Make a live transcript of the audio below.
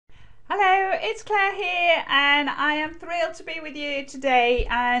Hello, it's Claire here, and I am thrilled to be with you today.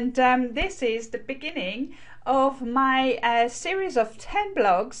 And this is the beginning of my series of 10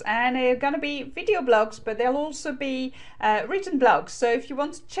 blogs, and they're going to be video blogs, but they'll also be written blogs. So if you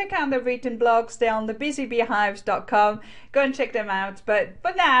want to check out the written blogs, they're on thebusybeehives.com. Go and check them out. But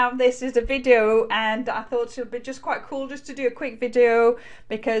now this is a video, and I thought it would be just quite cool just to do a quick video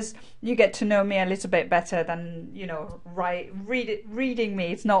because you get to know me a little bit better than, reading me.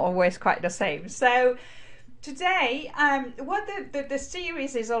 It's not always quite the same. So today, what the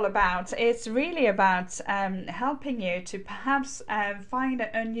series is all about, it's really about helping you to perhaps find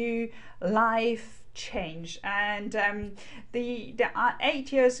a new life change. And 9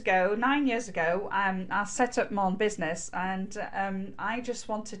 years ago, I set up my own business, and I just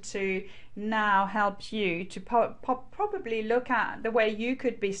wanted to now help you to probably look at the way you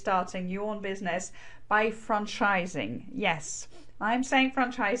could be starting your own business by franchising. Yes, I'm saying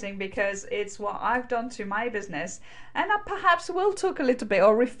franchising because it's what I've done to my business, and I perhaps will talk a little bit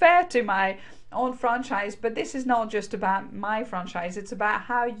or refer to my own franchise, but this is not just about my franchise, it's about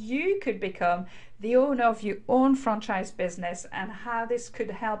how you could become the owner of your own franchise business and how this could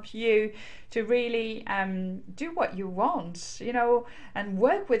help you to really do what you want, and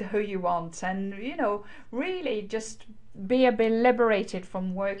work with who you want, and really just be a bit liberated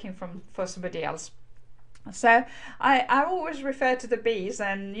from working for somebody else. So I always refer to the bees,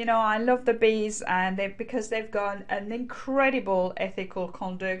 and I love the bees, and because they've got an incredible ethical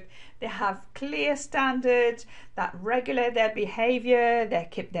conduct. They have clear standards that regulate their behavior. They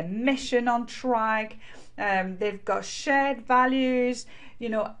keep their mission on track. They've got shared values.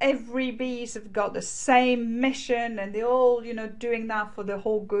 Every bees have got the same mission, and they're all doing that for the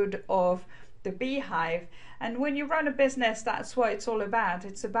whole good of the beehive. And when you run a business, that's what it's all about.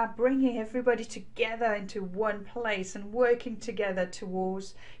 It's about bringing everybody together into one place and working together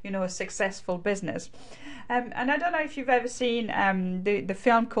towards, a successful business. And I don't know if you've ever seen the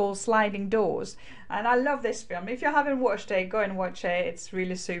film called Sliding Doors. And I love this film. If you haven't watched it, go and watch it. It's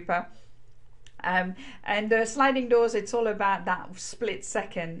really super. And the Sliding Doors, it's all about that split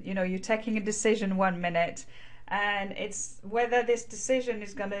second. You're taking a decision 1 minute, and it's whether this decision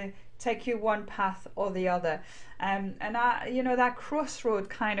is going to take you one path or the other, and I that crossroad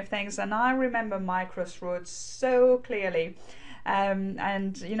kind of things. And I remember my crossroads so clearly, and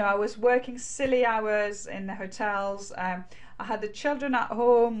I was working silly hours in the hotels. I had the children at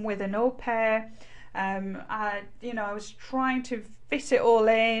home with an au pair. I was trying to fit it all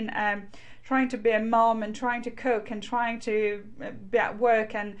in, trying to be a mom and trying to cook and trying to be at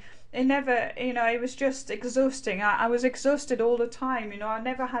work, and it never, it was just exhausting. I was exhausted all the time. I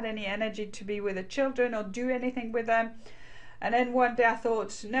never had any energy to be with the children or do anything with them. And then one day I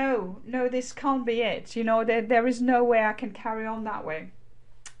thought, no, this can't be it. There is no way I can carry on that way.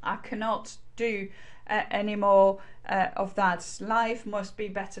 I cannot do any more of that. Life must be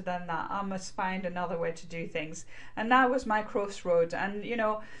better than that. I must find another way to do things. And that was my crossroad. And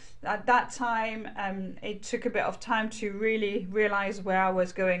at that time, it took a bit of time to really realize where I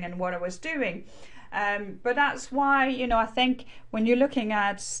was going and what I was doing. But that's why, I think when you're looking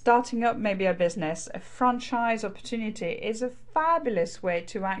at starting up maybe a business, a franchise opportunity is a fabulous way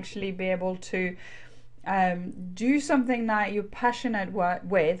to actually be able to do something that you're passionate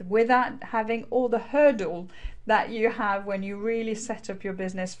with without having all the hurdle that you have when you really set up your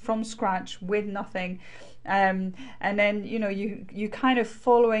business from scratch with nothing. And then you kind of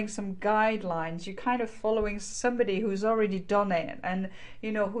following some guidelines, you kind of following somebody who's already done it, and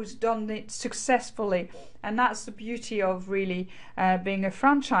who's done it successfully. And that's the beauty of really being a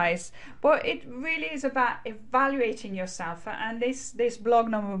franchise. But it really is about evaluating yourself, and this blog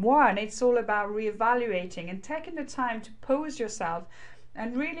number 1, it's all about reevaluating and taking the time to pose yourself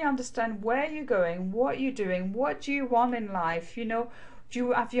and really understand where you're going, what you're doing, what do you want in life.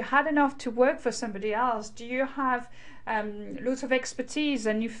 Have you had enough to work for somebody else? Do you have lots of expertise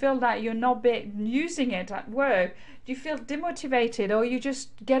and you feel that you're not using it at work? Do you feel demotivated, or you just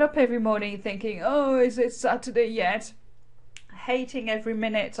get up every morning thinking, oh, is it Saturday yet? Hating every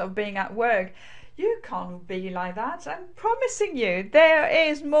minute of being at work. You can't be like that. I'm promising you, there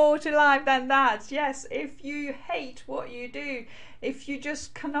is more to life than that. Yes, if you hate what you do, if you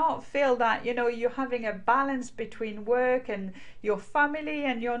just cannot feel that, you're having a balance between work and your family,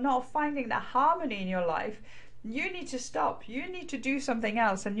 and you're not finding that harmony in your life, you need to stop. You need to do something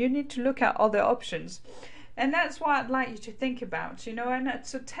else, and you need to look at other options. And that's what I'd like you to think about, and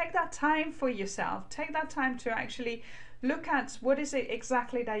so take that time for yourself. Take that time to actually look at what is it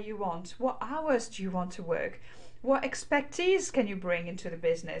exactly that you want. What hours do you want to work? What expertise can you bring into the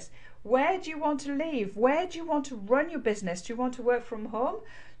business? Where do you want to live? Where do you want to run your business? Do you want to work from home?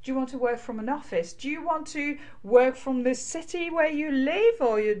 Do you want to work from an office? Do you want to work from the city where you live,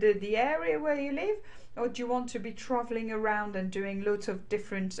 or the area where you live? Or do you want to be traveling around and doing loads of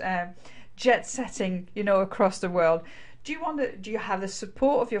different jet setting, across the world? Do you have the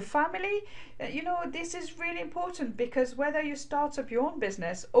support of your family? This is really important, because whether you start up your own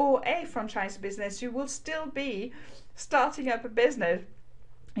business or a franchise business, you will still be starting up a business.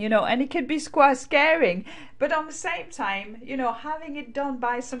 And it can be quite scary, but on the same time, having it done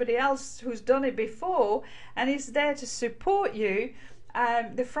by somebody else who's done it before and is there to support you,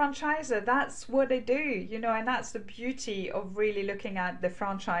 the franchisor, that's what they do, and that's the beauty of really looking at the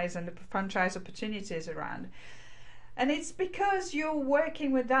franchise and the franchise opportunities around. And it's because you're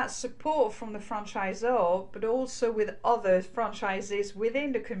working with that support from the franchisor, but also with other franchises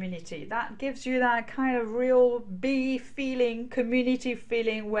within the community. That gives you that kind of real bee feeling, community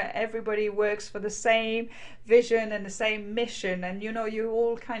feeling, where everybody works for the same vision and the same mission. And you're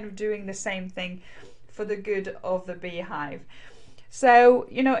all kind of doing the same thing for the good of the beehive. So,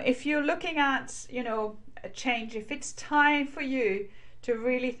 if you're looking at, a change, if it's time for you to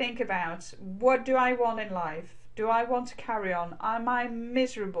really think about, what do I want in life? Do I want to carry on? Am I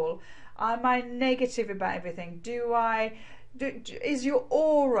miserable? Am I negative about everything? Is your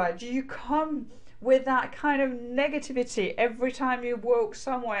aura, do you come with that kind of negativity every time you walk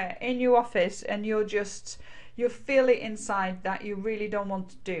somewhere in your office, and you feel it inside that you really don't want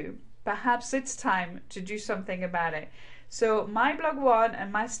to do? Perhaps it's time to do something about it. So my blog 1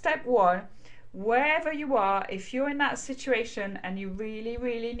 and my step 1, wherever you are, if you're in that situation and you really,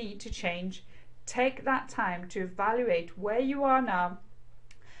 really need to change, take that time to evaluate where you are now,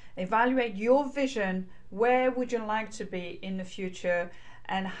 evaluate your vision, where would you like to be in the future,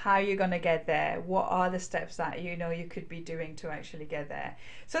 and how you're going to get there. What are the steps that you could be doing to actually get there?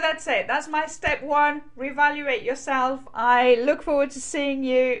 So that's it. That's my step 1. Reevaluate yourself. I look forward to seeing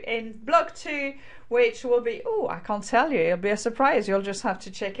you in blog 2, which will be, I can't tell you, it'll be a surprise. You'll just have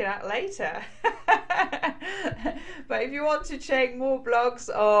to check it out later. But if you want to check more blogs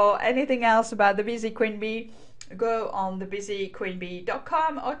or anything else about the Busy Queen Bee, go on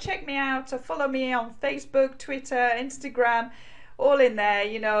thebusyqueenbee.com, or check me out or follow me on Facebook, Twitter, Instagram, all in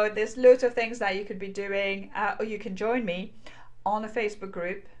there. There's loads of things that you could be doing, or you can join me on a Facebook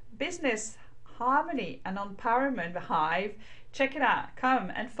group, Business Harmony and Empowerment Hive. Check it out. Come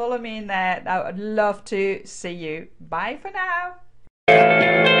and follow me in there. I would love to see you. Bye for now.